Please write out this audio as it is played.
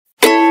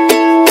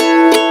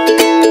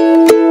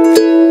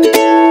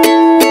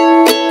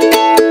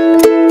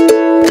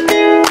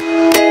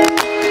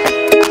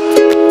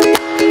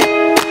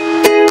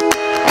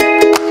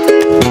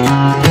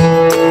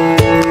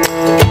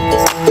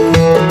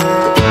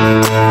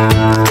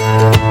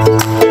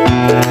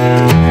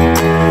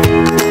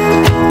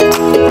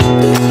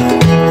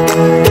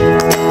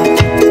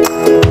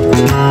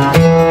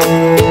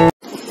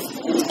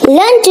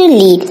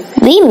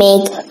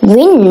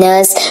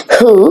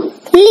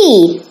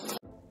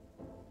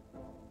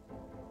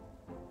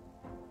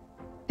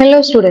Hello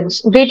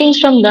students, greetings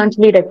from Learn to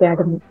Lead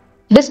Academy.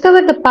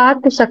 Discover the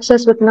path to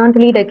success with Learn to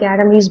Lead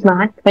Academy's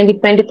Math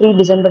 2023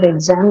 December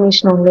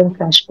examination online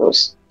crash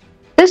course.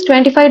 This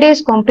 25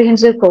 days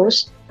comprehensive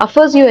course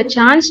offers you a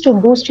chance to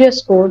boost your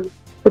score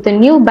with a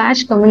new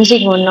batch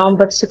commencing on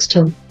November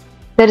 16.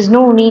 There is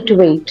no need to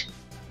wait.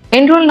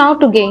 Enroll now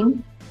to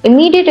gain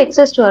immediate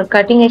access to our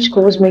cutting edge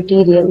course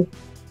material.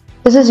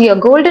 This is your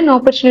golden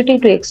opportunity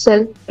to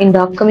excel in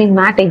the upcoming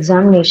math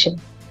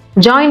examination.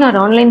 Join our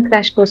online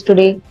crash course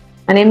today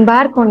and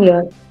embark on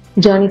your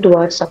journey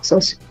towards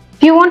success.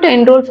 If you want to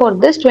enroll for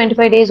this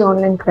 25 days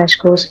online crash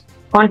course,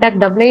 contact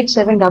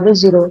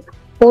 88700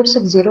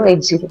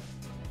 46080.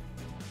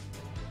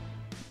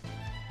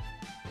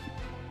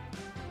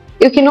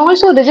 You can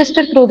also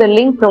register through the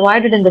link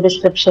provided in the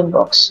description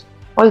box.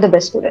 All the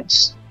best,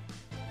 students.